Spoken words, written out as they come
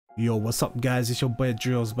Yo, what's up guys, it's your boy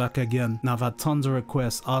Drills back again. Now I've had tons of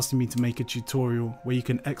requests asking me to make a tutorial where you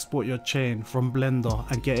can export your chain from Blender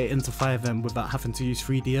and get it into FiveM without having to use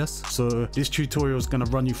 3ds. So this tutorial is going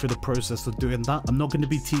to run you through the process of doing that. I'm not going to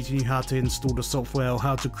be teaching you how to install the software or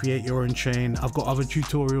how to create your own chain. I've got other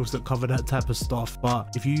tutorials that cover that type of stuff,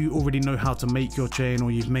 but if you already know how to make your chain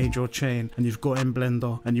or you've made your chain and you've got in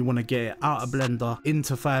Blender and you want to get it out of Blender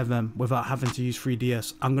into FiveM without having to use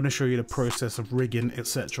 3ds, I'm going to show you the process of rigging,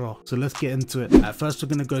 etc. So let's get into it. At first we're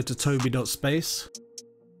going to go to toby.space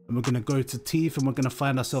and we're going to go to teeth and we're going to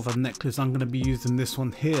find ourselves a necklace. I'm going to be using this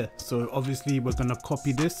one here. So obviously we're going to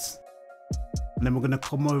copy this and then we're going to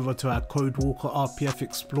come over to our Codewalker RPF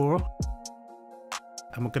Explorer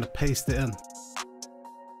and we're going to paste it in.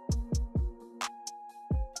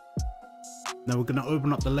 Now we're going to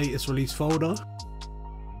open up the latest release folder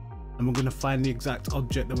and we're going to find the exact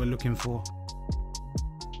object that we're looking for.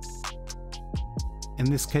 In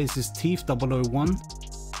this case it's teeth 001.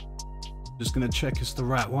 Just gonna check it's the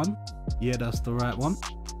right one. Yeah, that's the right one.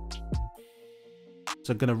 So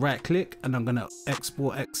I'm gonna right click and I'm gonna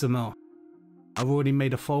export XML. I've already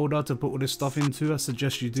made a folder to put all this stuff into. I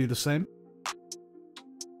suggest you do the same.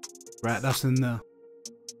 Right, that's in there.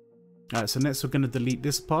 Alright, so next we're gonna delete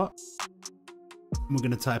this part. And we're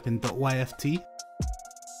gonna type in .yft.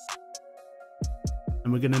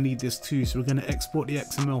 And we're gonna need this too, so we're gonna export the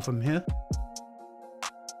XML from here.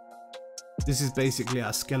 This is basically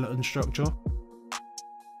our skeleton structure.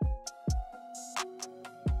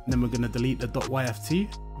 And then we're going to delete the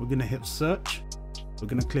 .yft. We're going to hit search. We're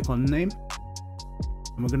going to click on name.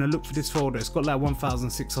 And we're going to look for this folder. It's got like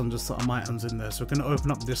 1,600 something items in there. So we're going to open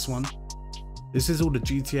up this one. This is all the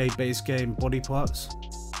GTA base game body parts.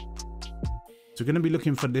 So we're going to be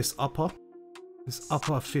looking for this upper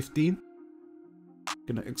 15.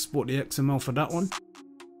 Going to export the XML for that one.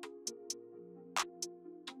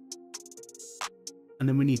 And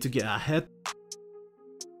then we need to get our head.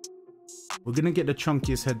 We're going to get the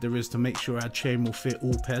chunkiest head there is to make sure our chain will fit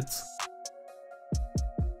all heads.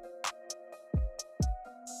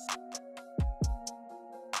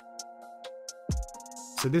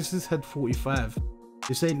 So this is head 45.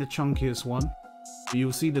 This ain't the chunkiest one, but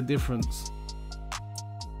you'll see the difference.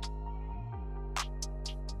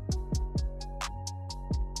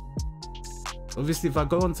 Obviously if I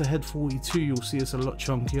go on to head 42, you'll see it's a lot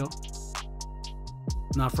chunkier.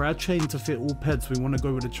 Now for our chain to fit all heads, we want to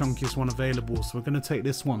go with the chunkiest one available. So we're going to take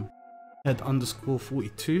this one, head underscore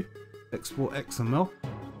 42, export XML.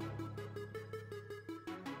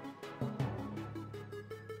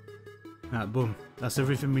 Alright, boom. That's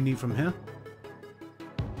everything we need from here.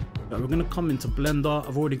 Right, we're going to come into Blender.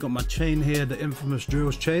 I've already got my chain here, the infamous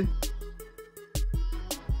Drills chain.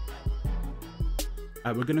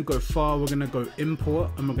 Alright, we're going to go file, we're going to go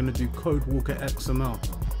import, and we're going to do Codewalker XML.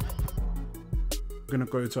 We're going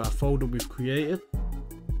to go to our folder we've created.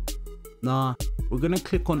 Now we're going to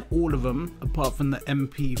click on all of them apart from the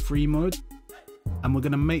MP3 mode, and we're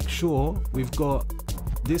going to make sure we've got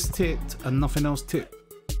this ticked and nothing else ticked,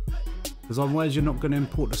 because otherwise you're not going to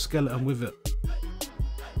import the skeleton with it.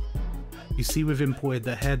 You see we've imported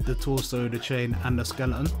the head, the torso, the chain and the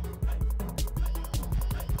skeleton.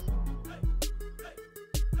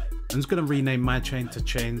 I'm just going to rename my chain to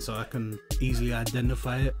chain so I can easily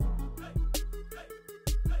identify it.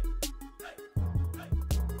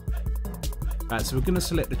 Alright, so we're going to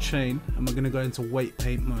select the chain and we're going to go into weight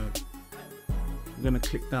paint mode. We're going to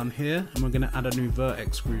click down here and we're going to add a new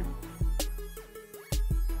vertex group.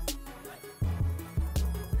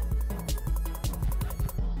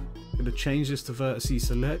 I'm going to change this to vertices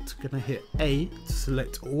select. I'm going to hit A to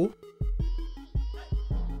select all.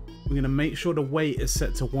 We're going to make sure the weight is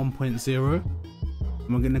set to 1.0 and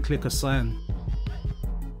we're going to click assign.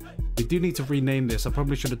 We do need to rename this. I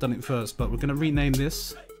probably should have done it first, but we're going to rename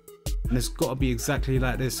this. And it's got to be exactly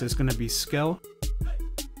like this. So it's going to be scale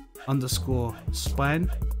underscore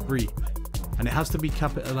spine 3, and it has to be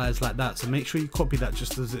capitalized like that, so make sure you copy that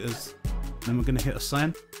just as it is. Then we're going to hit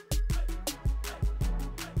assign.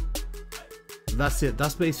 That's it.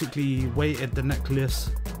 That's basically weighted the necklace.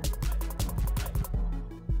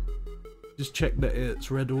 Just check that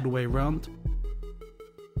it's red all the way around.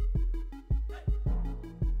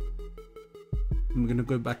 And we're going to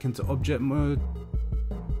go back into object mode.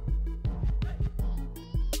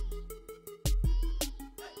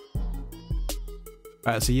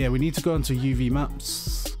 Alright, so yeah, we need to go into UV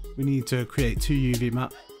maps. We need to create 2 UV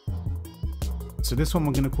maps. So this one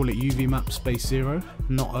we're going to call it UV map space 0,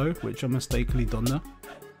 not O, which I mistakenly done there.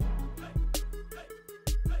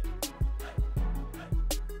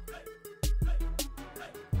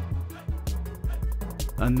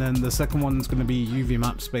 And then the second one is going to be UV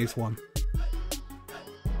map space 1.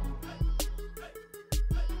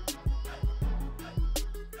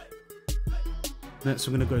 Next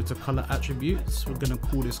we're going to go to color attributes. We're going to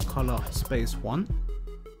call this color space 1.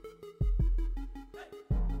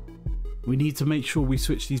 We need to make sure we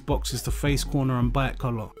switch these boxes to face corner and byte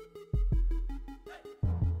color.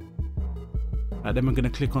 And then we're going to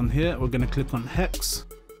click on here. We're going to click on hex.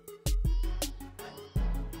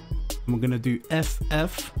 And we're going to do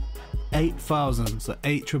FF 8000, so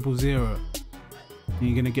 8000. And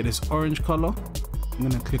you're going to get this orange color. I'm going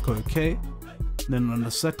to click OK. Then on the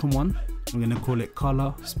second one, I'm going to call it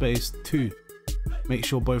color space 2. Make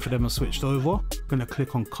sure both of them are switched over. I'm going to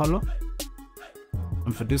click on color.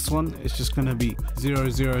 And for this one, it's just going to be 000.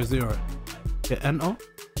 Hit enter.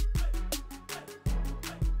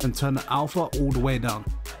 And turn the alpha all the way down.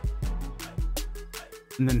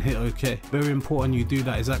 And then hit OK. Very important you do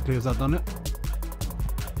that exactly as I've done it.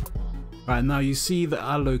 Right, now you see that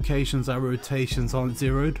our locations, our rotations aren't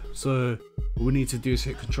zeroed. So what we need to do is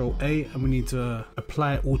hit Control A and we need to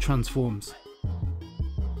apply all transforms.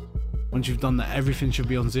 Once you've done that, everything should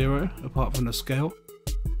be on 0 apart from the scale.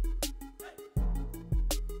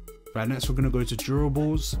 Right, next we're going to go to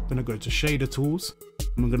durables, we're going to go to shader tools,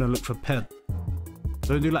 and we're going to look for PED.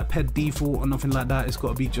 Don't do like PED default or nothing like that, it's got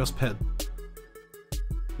to be just PED.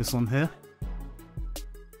 This one here.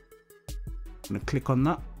 I'm going to click on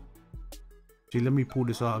that. Actually, let me pull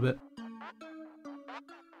this out a bit.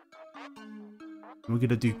 And we're going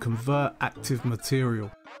to do convert active material.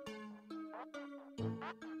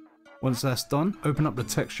 Once that's done, open up the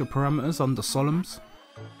texture parameters under Sollumz.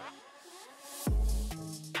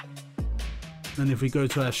 And if we go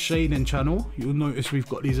to our shading channel, you'll notice we've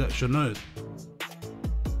got these extra nodes.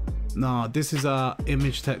 Now this is our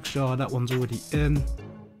image texture, that one's already in.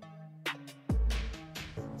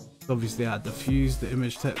 Obviously I diffuse the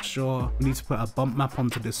image texture. We need to put a bump map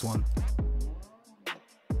onto this one.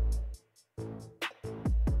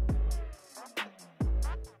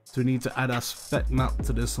 So we need to add our spec map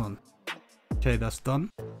to this one. Okay, that's done.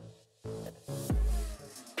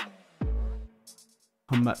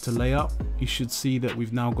 Come back to layout. You should see that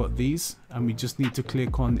we've now got these, and we just need to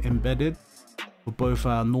click on embedded for both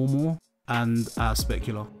our normal and our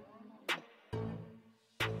specular.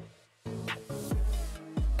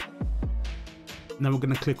 Now we're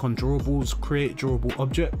going to click on durables, create drawable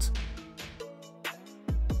object.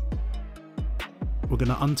 We're going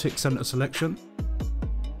to untick center selection,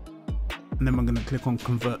 and then we're going to click on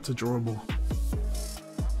convert to drawable.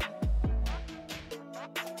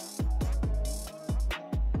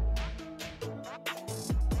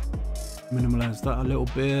 Minimize that a little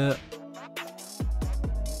bit.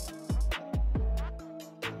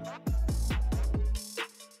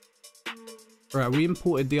 Right, we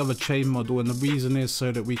imported the other chain model, and the reason is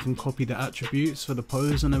so that we can copy the attributes for the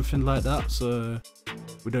pose and everything like that, so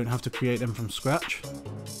we don't have to create them from scratch.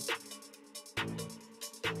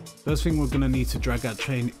 First thing, we're going to need to drag our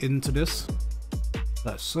chain into this,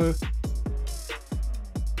 like so.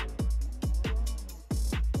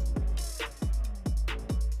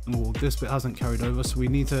 Oh, this bit hasn't carried over, so we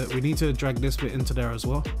need to drag this bit into there as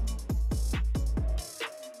well.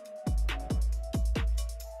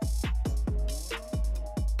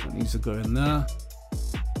 That needs to go in there.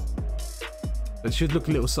 It should look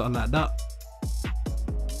a little something like that.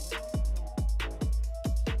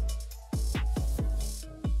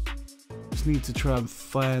 Just need to try and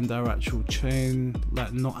find our actual chain,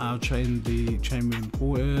 like not our chain, the chain we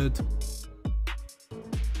imported.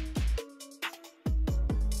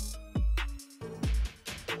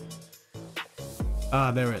 Ah,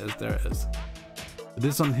 there it is, there it is.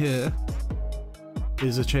 This one here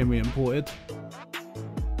is a chain we imported.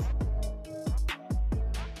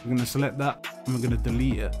 We're going to select that and we're going to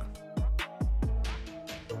delete it.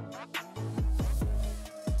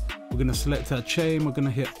 We're going to select our chain, we're going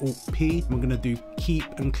to hit Alt-P, we're going to do keep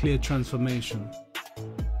and clear transformation.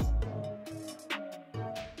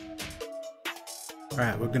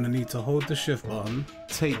 Alright, we're going to need to hold the shift button,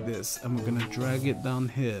 take this, and we're going to drag it down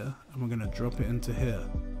here, and we're going to drop it into here.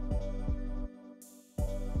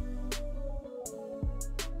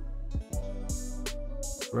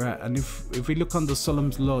 Right, and if we look under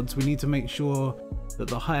Sollumz LODs, we need to make sure that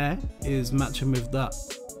the high is matching with that.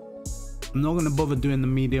 I'm not going to bother doing the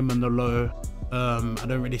medium and the low. I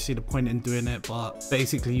don't really see the point in doing it, but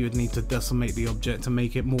basically you would need to decimate the object to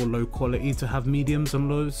make it more low quality to have mediums and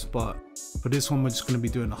lows, but for this one we're just going to be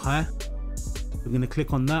doing the high. We're going to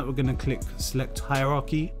click on that, we're going to click select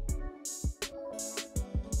hierarchy.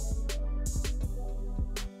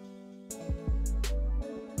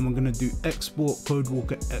 And we're going to do export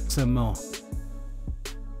Codewalker XML.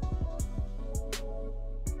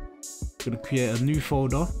 Gonna create a new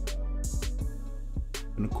folder.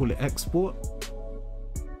 Gonna call it export.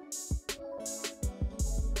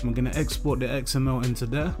 I'm gonna export the XML into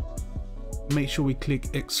there. Make sure we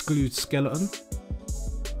click exclude skeleton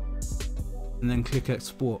and then click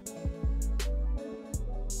export.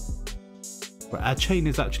 But our chain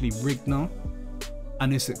is actually rigged now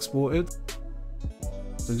and it's exported.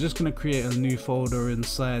 So I'm just gonna create a new folder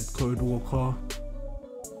inside Codewalker.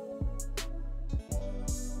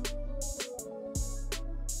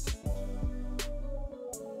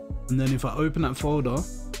 And then if I open that folder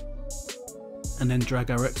and then drag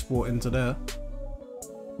our export into there,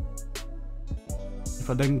 if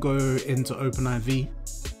I then go into OpenIV,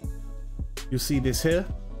 you'll see this here.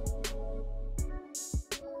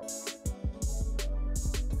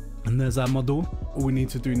 And there's our model. All we need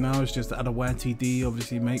to do now is just add a YTD,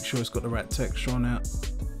 obviously make sure it's got the right texture on it.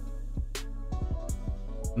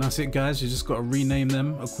 And that's it guys, you just got to rename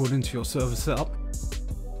them according to your server setup.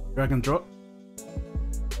 Drag and drop.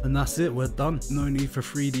 And that's it, we're done. No need for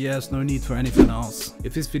 3DS, no need for anything else.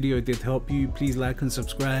 If this video did help you, please like and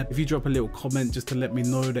subscribe. If you drop a little comment just to let me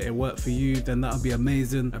know that it worked for you, then that would be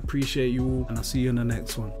amazing. I appreciate you all, and I'll see you in the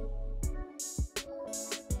next one.